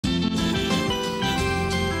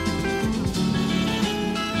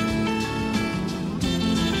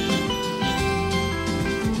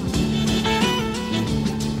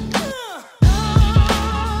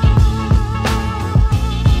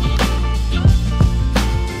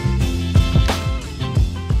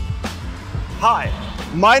Hi,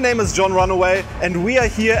 my name is John Runaway and we are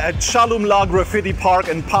here at Chaloemla Graffiti Park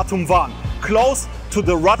in Pathum Wan, close to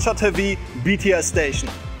the Ratchathevi BTS station.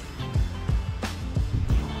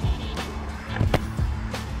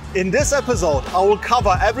 In this episode, I will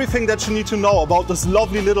cover everything that you need to know about this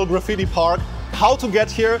lovely little graffiti park, how to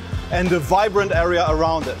get here and the vibrant area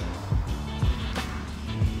around it.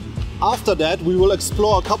 After that, we will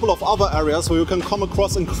explore a couple of other areas where you can come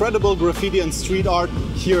across incredible graffiti and street art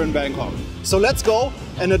here in Bangkok. So let's go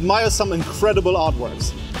and admire some incredible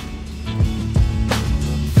artworks.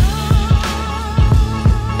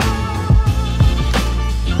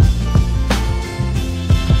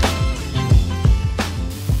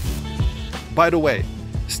 By the way,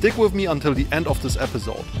 stick with me until the end of this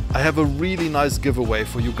episode. I have a really nice giveaway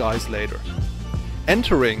for you guys later.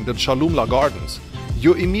 Entering the Chaloemla Gardens,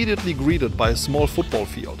 you're immediately greeted by a small football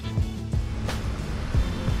field.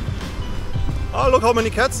 Oh, look how many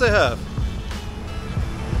cats they have.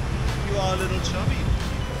 You are a little chubby.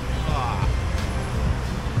 Ah.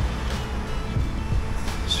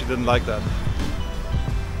 She didn't like that.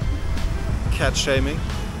 Cat shaming.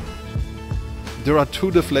 There are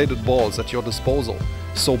 2 deflated balls at your disposal,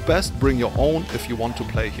 so best bring your own if you want to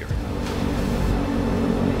play here.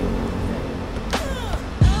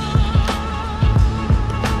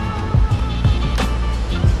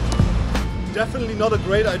 Definitely not a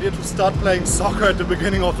great idea to start playing soccer at the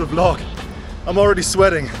beginning of the vlog. I'm already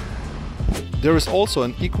sweating. There is also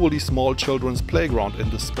an equally small children's playground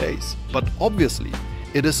in this space, but obviously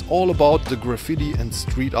it is all about the graffiti and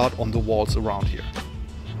street art on the walls around here.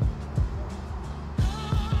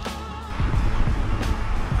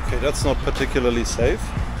 Okay, that's not particularly safe.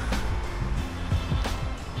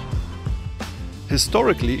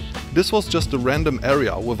 Historically, this was just a random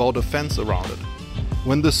area without a fence around it.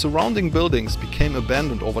 When the surrounding buildings became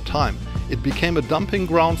abandoned over time, it became a dumping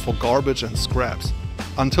ground for garbage and scraps,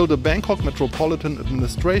 until the Bangkok Metropolitan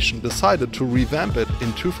Administration decided to revamp it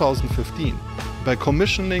in 2015 by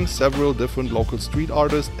commissioning several different local street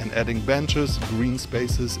artists and adding benches, green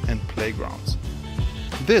spaces and playgrounds.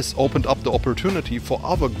 This opened up the opportunity for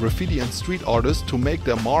other graffiti and street artists to make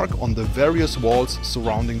their mark on the various walls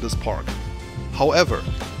surrounding this park. However,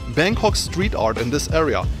 Bangkok's street art in this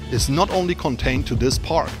area is not only contained to this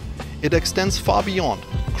park, it extends far beyond,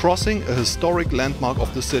 crossing a historic landmark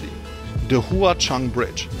of the city, the Hua Chang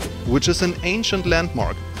Bridge, which is an ancient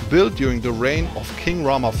landmark built during the reign of King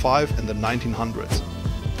Rama V in the 1900s.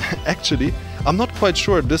 Actually, I'm not quite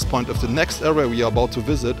sure at this point if the next area we are about to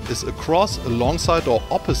visit is across, alongside or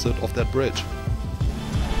opposite of that bridge.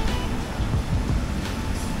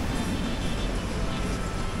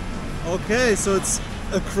 Okay, so it's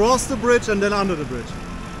across the bridge and then under the bridge.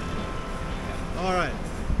 All right.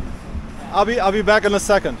 I'll be back in a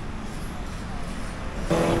second.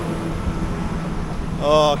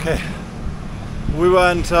 Okay. We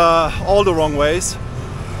went all the wrong ways.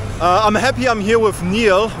 I'm happy I'm here with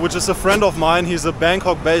Neil, which is a friend of mine. He's a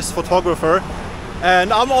Bangkok-based photographer.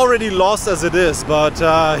 And I'm already lost as it is,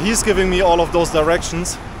 but he's giving me all of those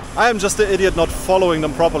directions. I am just an idiot not following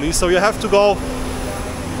them properly. So you have to go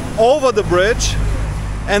over the bridge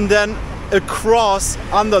and then across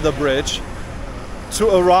under the bridge to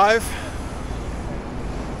arrive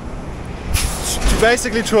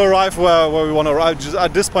where we want to arrive. Just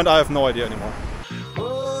at this point I have no idea anymore.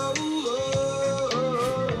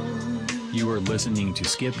 You are listening to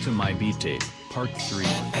Skip to My Beat Tape, Part 3.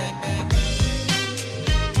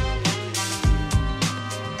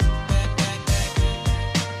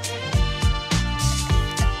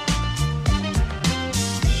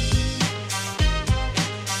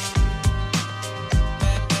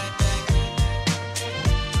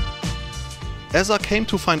 As I came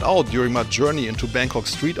to find out during my journey into Bangkok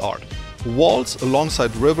street art, walls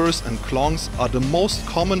alongside rivers and klongs are the most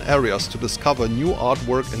common areas to discover new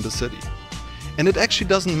artwork in the city. And it actually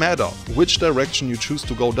doesn't matter which direction you choose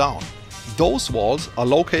to go down. Those walls are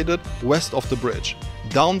located west of the bridge,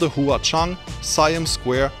 down the Hua Chang, Siam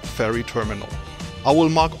Square ferry terminal. I will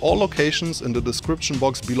mark all locations in the description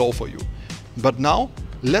box below for you. But now,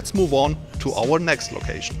 let's move on to our next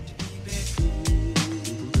location.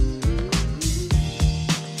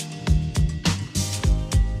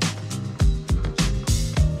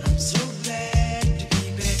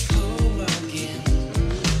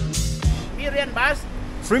 Bus?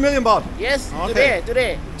 3 million baht? Yes, okay.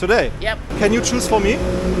 Today? Yep. Can you choose for me?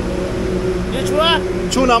 You sure?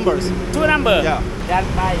 2 numbers. 2 numbers? Yeah. Done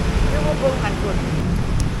by.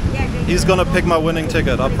 He's gonna pick my winning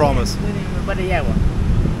ticket, I promise.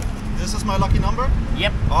 This is my lucky number?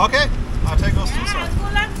 Yep. Okay, I'll take those 2 sides.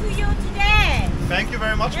 Good luck to you today. Thank you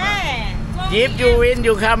very much, man. Go If you win,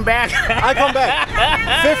 you come back. I come back.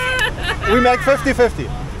 We make 50-50.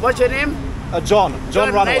 What's your name? John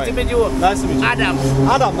Runaway. Nice to meet you. Nice to meet you. Adam.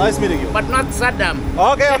 Adam, nice meeting you. But not Saddam.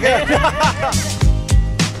 Okay.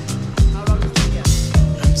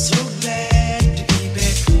 I'm so glad to be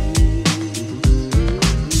back.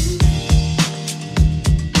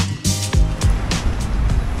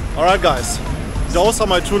 Alright guys, those are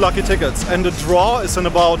my 2 lucky tickets and the draw is in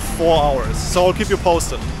about 4 hours, so I'll keep you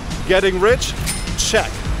posted. Getting rich?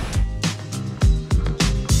 Check.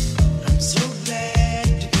 I'm so glad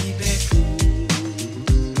to be back.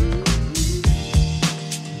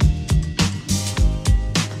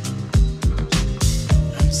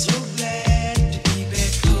 I'm so glad to be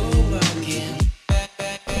back home again.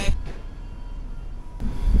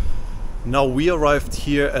 Now we arrived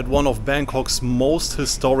here at one of Bangkok's most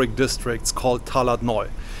historic districts called Talat Noi,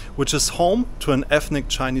 which is home to an ethnic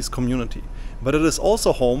Chinese community. But it is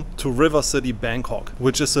also home to River City Bangkok,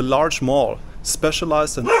 which is a large mall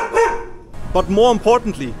specialized in... But more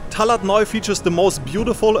importantly, Talat Noi features the most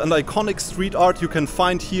beautiful and iconic street art you can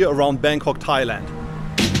find here around Bangkok, Thailand.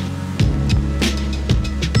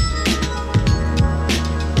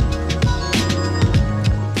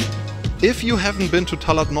 If you haven't been to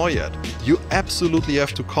Talat Noi yet, you absolutely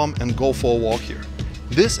have to come and go for a walk here.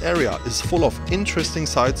 This area is full of interesting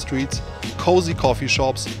side streets, cozy coffee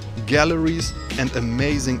shops, galleries and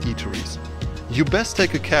amazing eateries. You best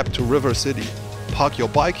take a cab to River City, park your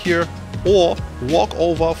bike here or walk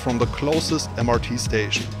over from the closest MRT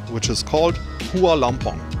station, which is called Hua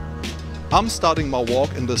Lamphong. I'm starting my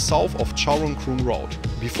walk in the south of Chaloemla Graffiti Road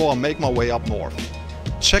before I make my way up north.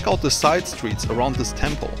 Check out the side streets around this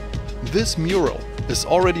temple. This mural is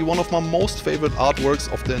already one of my most favorite artworks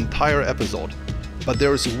of the entire episode, but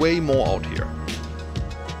there is way more out here.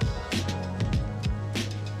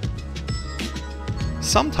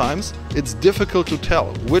 Sometimes it's difficult to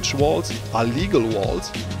tell which walls are legal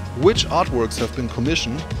walls, which artworks have been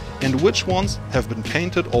commissioned, and which ones have been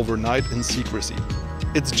painted overnight in secrecy.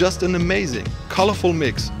 It's just an amazing, colorful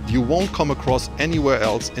mix you won't come across anywhere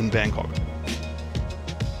else in Bangkok.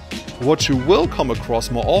 What you will come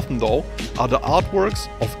across more often though are the artworks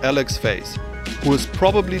of Alex Face, who is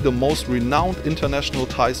probably the most renowned international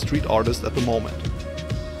Thai street artist at the moment.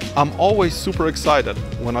 I'm always super excited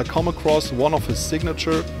when I come across one of his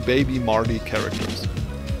signature Baby Marley characters.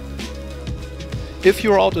 If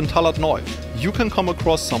you're out in Talat Noi, you can come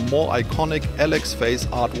across some more iconic Alex Face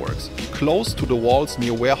artworks close to the walls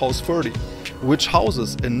near Warehouse 30, which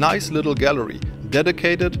houses a nice little gallery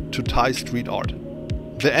dedicated to Thai street art.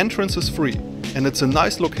 The entrance is free and it's a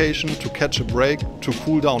nice location to catch a break to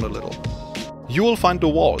cool down a little. You will find the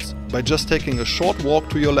walls by just taking a short walk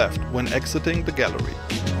to your left when exiting the gallery.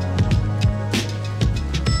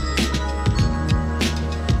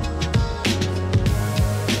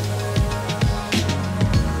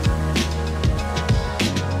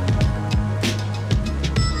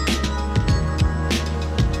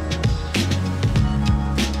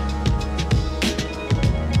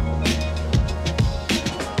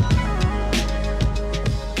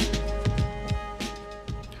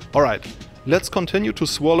 Alright, let's continue to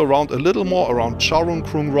swirl around a little more around Chaloemla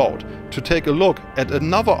Graffiti Road to take a look at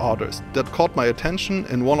another artist that caught my attention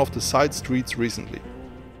in one of the side streets recently.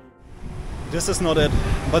 This is not it,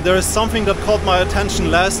 but there is something that caught my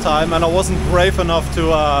attention last time and I wasn't brave enough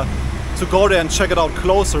to go there and check it out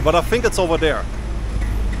closer, but I think it's over there.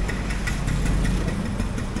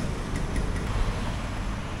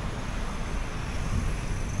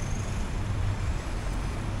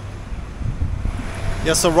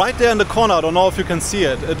 Yeah, so right there in the corner, I don't know if you can see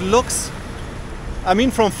it. It looks, I mean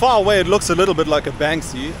from far away it looks a little bit like a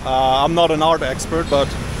Banksy. I'm not an art expert, but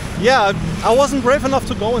yeah, I wasn't brave enough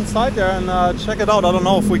to go inside there and check it out. I don't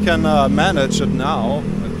know if we can manage it now.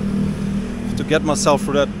 I have to get myself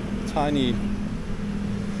through that tiny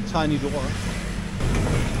door.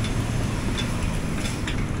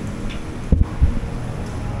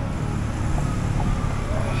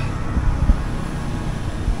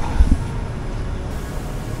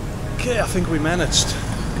 Okay, I think we managed.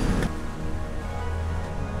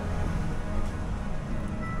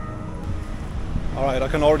 Alright, I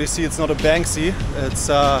can already see it's not a Banksy. It's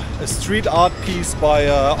a street art piece by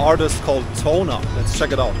an artist called Toner. Let's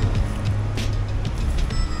check it out.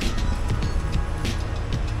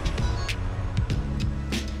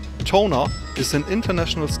 Toner is an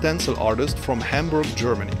international stencil artist from Hamburg,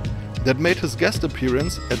 Germany, that made his guest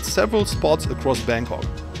appearance at several spots across Bangkok.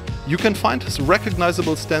 You can find his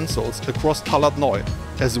recognizable stencils across Talat Noi,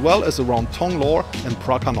 as well as around Thong Lor and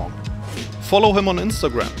Prakanong. Follow him on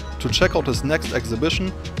Instagram to check out his next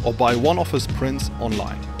exhibition or buy one of his prints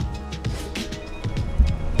online.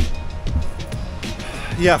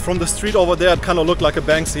 yeah, from the street over there it kind of looked like a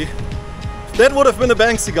Banksy. That would have been a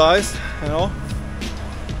Banksy, guys, you know.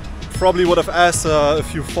 Probably would have asked a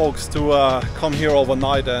few folks to come here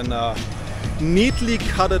overnight and neatly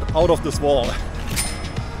cut it out of this wall.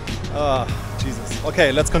 Jesus.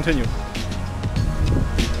 Okay, let's continue.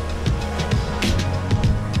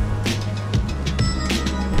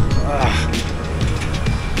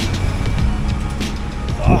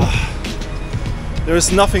 There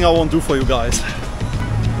is nothing I won't do for you guys.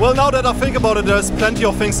 Well, now that I think about it, there's plenty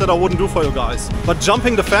of things that I wouldn't do for you guys. But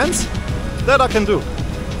jumping the fence, that I can do.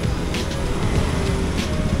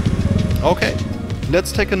 Okay,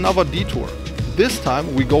 let's take another detour. This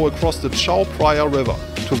time we go across the Chao Phraya River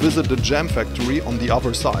to visit the jam factory on the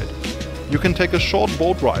other side. You can take a short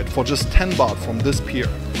boat ride for just 10 baht from this pier.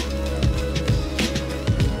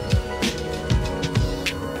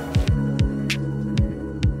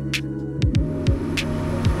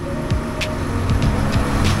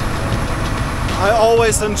 I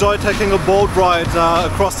always enjoy taking a boat ride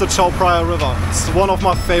across the Chao Phraya River. It's one of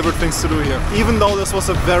my favorite things to do here, even though this was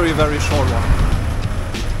a very, very short one.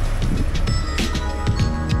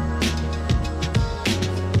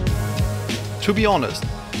 To be honest,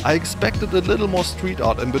 I expected a little more street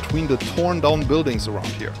art in between the torn down buildings around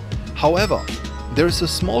here. However, there is a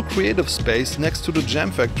small creative space next to the jam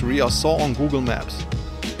factory I saw on Google Maps.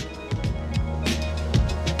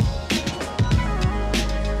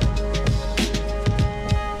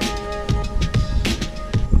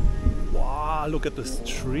 Look at this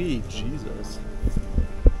tree, Jesus.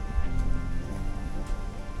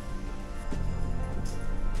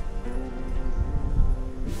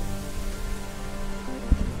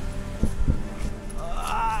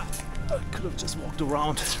 I could have just walked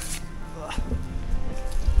around.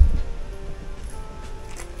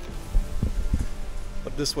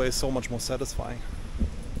 But this way is so much more satisfying.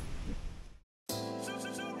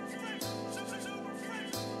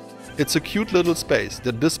 It's a cute little space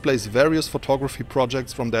that displays various photography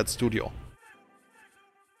projects from that studio.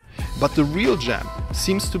 But the real jam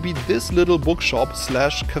seems to be this little bookshop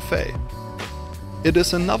slash cafe. It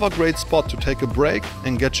is another great spot to take a break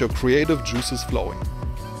and get your creative juices flowing.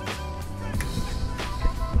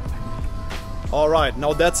 Alright,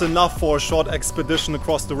 now that's enough for a short expedition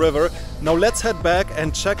across the river. Now let's head back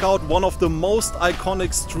and check out one of the most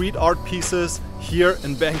iconic street art pieces here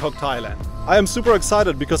in Bangkok, Thailand. I am super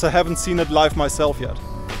excited because I haven't seen it live myself yet.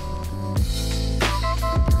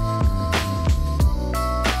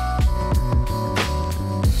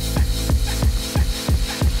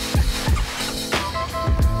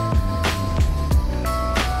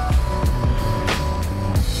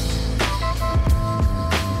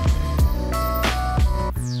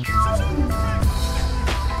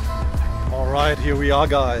 Alright, here we are,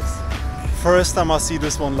 guys. First time I see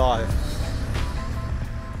this one live.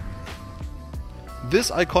 This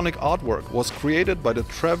iconic artwork was created by the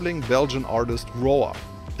traveling Belgian artist Roa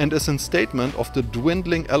and is a statement of the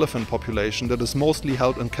dwindling elephant population that is mostly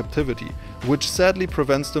held in captivity, which sadly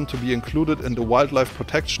prevents them to be included in the Wildlife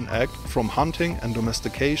Protection Act from hunting and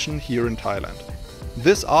domestication here in Thailand.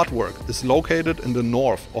 This artwork is located in the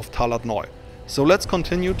north of Talat Noi, so let's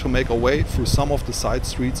continue to make our way through some of the side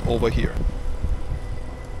streets over here.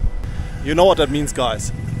 You know what that means,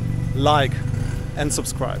 guys. Like and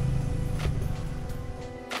subscribe.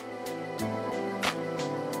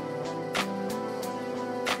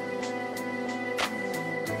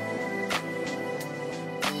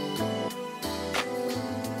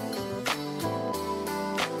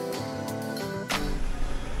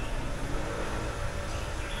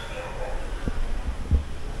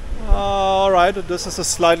 Alright, this is a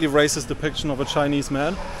slightly racist depiction of a Chinese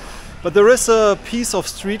man. But there is a piece of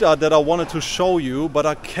street art that I wanted to show you, but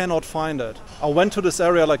I cannot find it. I went to this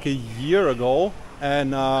area like a year ago,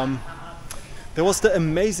 and there was the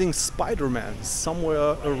amazing Spider-Man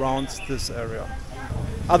somewhere around this area.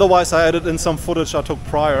 Otherwise, I added in some footage I took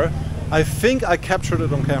prior. I think I captured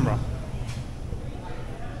it on camera.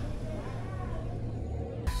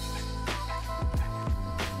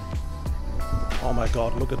 Oh my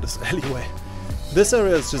god, look at this alleyway. This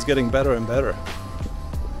area is just getting better and better.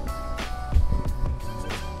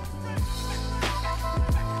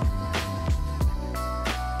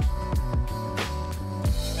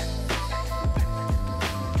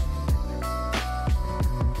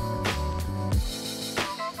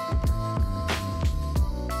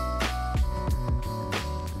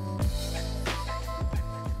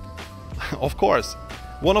 Of course,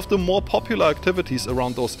 one of the more popular activities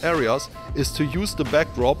around those areas is to use the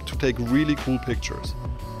backdrop to take really cool pictures.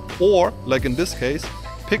 Or, like in this case,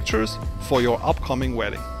 pictures for your upcoming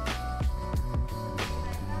wedding.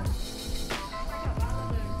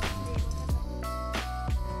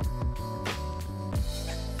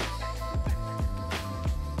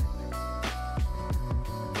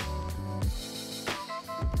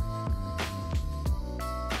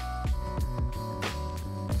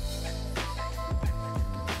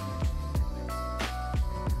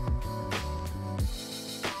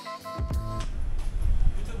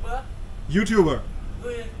 YouTuber.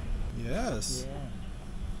 Yes.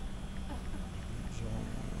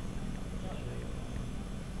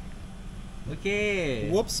 Okay.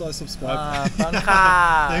 Whoops, I subscribed.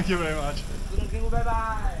 Bangkok. Thank you very much. Bye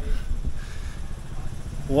bye.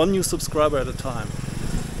 One new subscriber at a time.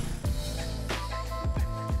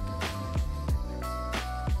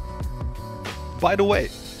 By the way,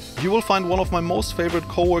 you will find one of my most favorite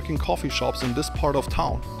co-working coffee shops in this part of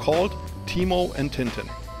town, called Timo and Tintin.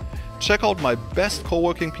 Check out my best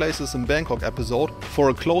co-working places in Bangkok episode for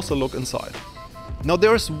a closer look inside. Now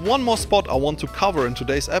there is one more spot I want to cover in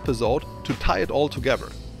today's episode to tie it all together.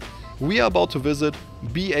 We are about to visit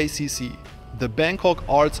BACC, the Bangkok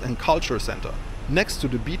Arts and Culture Center, next to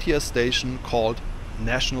the BTS station called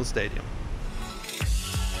National Stadium.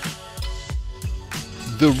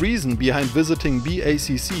 The reason behind visiting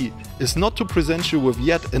BACC is not to present you with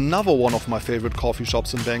yet another one of my favorite coffee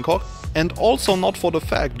shops in Bangkok, and also not for the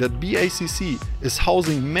fact that BACC is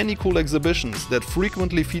housing many cool exhibitions that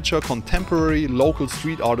frequently feature contemporary local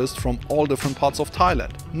street artists from all different parts of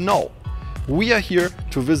Thailand. No, we are here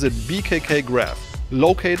to visit BKK Graph,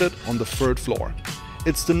 located on the 3rd floor.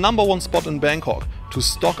 It's the #1 spot in Bangkok to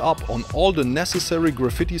stock up on all the necessary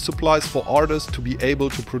graffiti supplies for artists to be able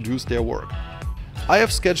to produce their work. I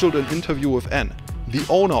have scheduled an interview with Anne, the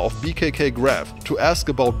owner of BKK Graph, to ask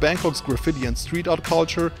about Bangkok's graffiti and street art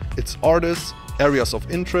culture, its artists, areas of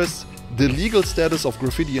interest, the legal status of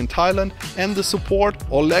graffiti in Thailand, and the support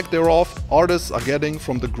or lack thereof artists are getting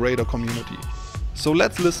from the greater community. So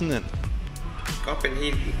let's listen in. ก็เป็นที่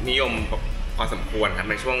นิยมพอสมควรครับ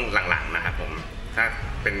ในช่วงหลังๆนะครับผมถ้า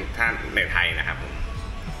ในไทยนะครับผม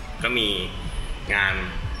ก็มีงาน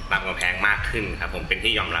รามกำแพงมากขึ้นครับผมเป็น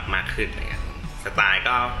ที่ยอมรับมากขึ้นนะครับสไตล์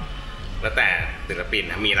ก็แล้วแต่ศิลปิน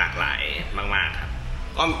นะมีหลากหลายมากๆครับ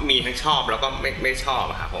ก็มีทั้งชอบแล้วก็ไม่ชอบ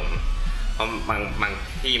ครับผมเพราะบาง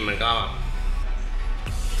ที่มันก็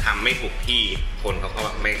ทำไม่ถูกที่คนเขาก็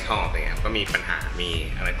ไม่ชอบอะไรเงี้ยก็มีปัญหามี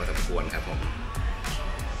อะไรพอสมควรครับผม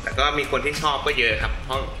แต่ก็มีคนที่ชอบก็เยอะครับเพ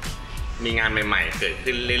ราะมีงานใหม่ๆเกิด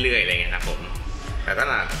ขึ้นเรื่อยๆอะไรเงี้ยครับผมแต่ต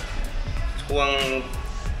ลาดช่วง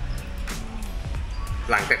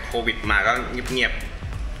หลังจากโควิดมาก็เงียบ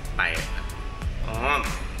ๆไปอ๋อ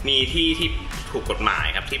มีที่ถูกกฎหมาย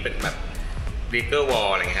ครับที่เป็นแบบ legal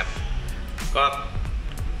wall อะไรเงี้ยครับก็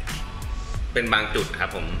เป็นบางจุดครับ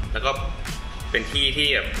ผมแล้วก็เป็นที่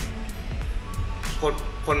แบบ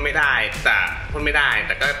พ่นไม่ได้แ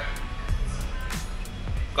ต่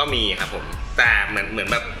ก็มีครับผมแต่เหมือน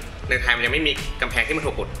แบบในไทยมันยังไม่มีกำแพงที่มัน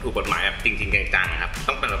ถูกกฎหมายแบบจริงๆจังๆครับ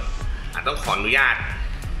ต้องเป็นแบบต้องขออนุญาต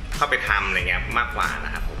เข้าไปทำอะไรเงี้ยมากกว่าน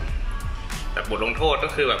ะครับผมแต่บทลงโทษ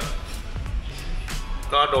ก็คือแบบ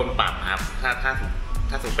ก็โดนปรับครับ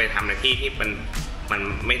ถ้าถูกไปทำในที่มัน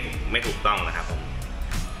ไม่ถูกต้องนะครับผม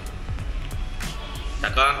แต่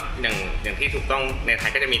ก็อย่างที่ถูกต้องในไท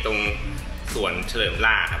ยก็จะมีตรงสวนเฉลิม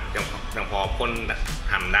ล่าครับยังพอพ่น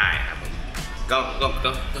ทำได้ครับผม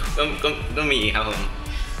ก็มีครับผม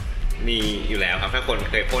มีอยู่แล้วครับถ้าคน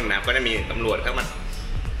เคยพ่นนะครับก็จะมีตำรวจเข้ามา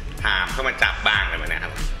ถามเข้ามาจับบ้างอะไรแบบนี้ค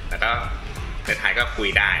รับแต่ก็ในไทยก็คุย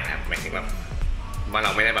ได้ครับหมายถึงแบบว่าเร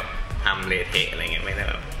าไม่ได้แบบทำเละเทะอะไรเงี้ยไม่ได้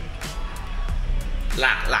แบบห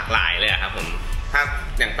ลากหลายเลยครับผมถ้า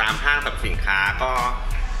อย่างตามห้างสรรพสินค้าก็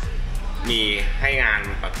มีให้งาน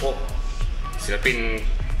แบบพวกศิลปิน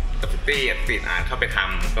กราฟฟิตี้สตรีทอาร์ตเข้าไปท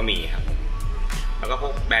ำก็มีครับผมแล้วก็พว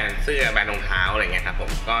กแบรนด์เสื้อแบรนด์รองเท้าอะไรเงี้ยครับผ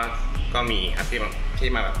มก็มีครับที่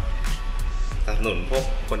มาแบบสนับสนุนพวก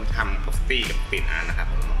คนทำกราฟฟิตี้กับสตรีทอาร์ตนะครับ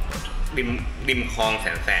ริมคลองแส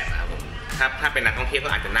นแสบครับผมถ้าเป็นนักท่องเที่ยว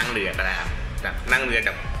ก็อาจจะนั่งเรือก็ได้ครับแบบนั่งเรือจ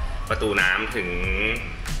ากประตูน้ำถึง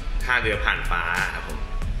ท่าเรือผ่านฟ้าครับผม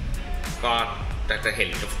ก็จะเห็น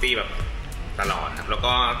กราฟฟิตี้แบบตลอดครับแล้ว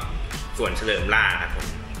ก็ส่วนเฉลิมล่าครับผม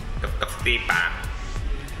กับกราฟฟิตี้ปาร์ค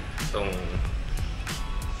ตรง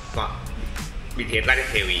ก็BTSราช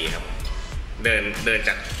เทวีครับเดินจ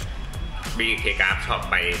าก BK กราฟช็อป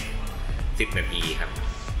ไป10 นาทีครับ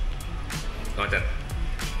ก็จะ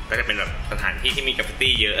เป็นแบบสถานที่ที่มีกราฟฟิ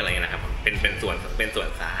ตี้เยอะอะไรนะครับเป็นส่วน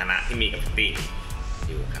สาธารณะที่มีกราฟฟิตี้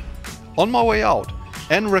อยู่ครับ On my way out,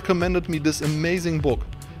 Anne recommended me this amazing book,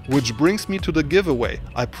 which brings me to the giveaway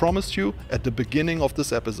I promised you at the beginning of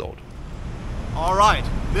this episode. Alright,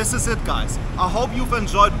 this is it guys. I hope you've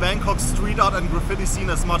enjoyed Bangkok's street art and graffiti scene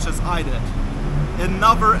as much as I did.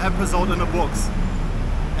 Another episode in the books.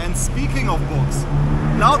 And speaking of books,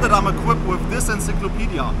 now that I'm equipped with this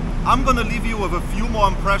encyclopedia, I'm gonna leave you with a few more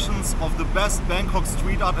impressions of the best Bangkok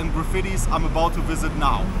street art and graffitis I'm about to visit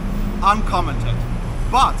now, uncommented.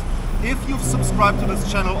 But if you've subscribed to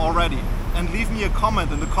this channel already, and leave me a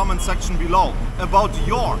comment in the comment section below about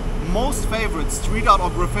your most favorite street art or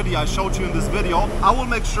graffiti I showed you in this video. I will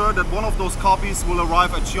make sure that one of those copies will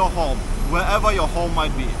arrive at your home, wherever your home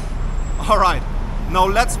might be. Alright, now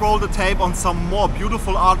let's roll the tape on some more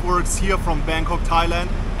beautiful artworks here from Bangkok, Thailand,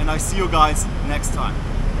 and I see you guys next time.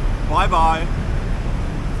 Bye bye!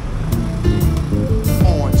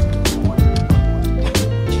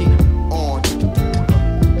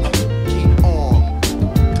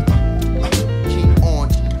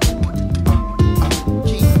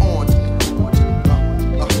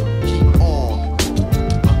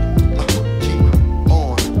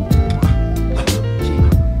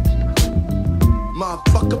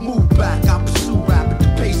 Motherfucker, move back. I pursue rap at the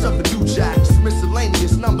pace of a new jack.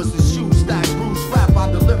 Miscellaneous numbers and shoes stack. Bruce rap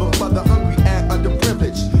I deliver for the hungry and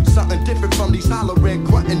underprivileged. Something different from these hollering,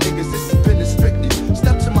 grunting niggas. This is business strictly.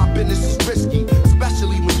 Step to my business is risky,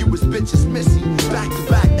 especially when you was bitches missing. Back to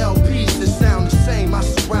back LPs that sound the same. I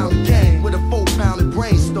surround the game with a 4-pounded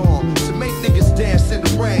brainstorm to make niggas dance in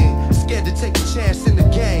the rain. Scared to take a chance in the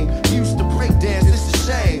game. Used to break dance, it's a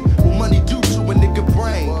shame. What money do to a nigga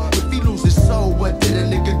brain? If he lose his soul, what did a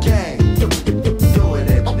nigga gain? Doing it, doing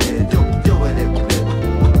it.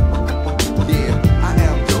 Yeah, I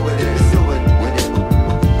am doing it, doing it.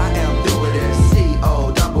 I am doing it,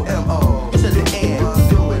 C-O-double-M-O to the end.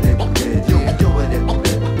 Doing it, doing it.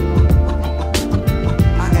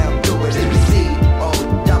 I am doing it,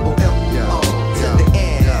 C-O-double-M-O to the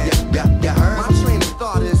end. Yeah. My train of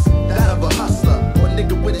thought is that of a hustler, or a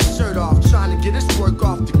nigga with his shirt off, trying to get his work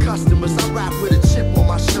off to customers. I rap with a chip on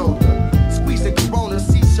my shoulder. Squeezing Corona,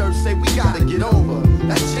 C-shirts say we gotta get over.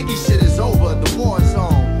 That chicky shit is over, the war's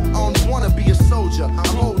on. I only wanna be a soldier,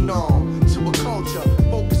 I'm holding on to a culture.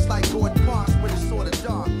 Focused like Gordon Parks when it's sorta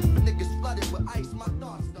dark. But niggas flooded with ice, my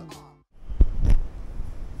thoughts the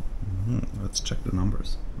Let's check the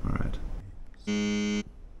numbers. Alright. Okay.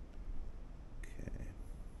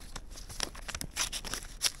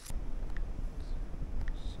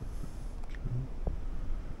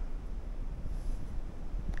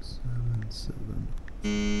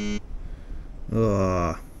 7.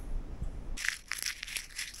 Ugh.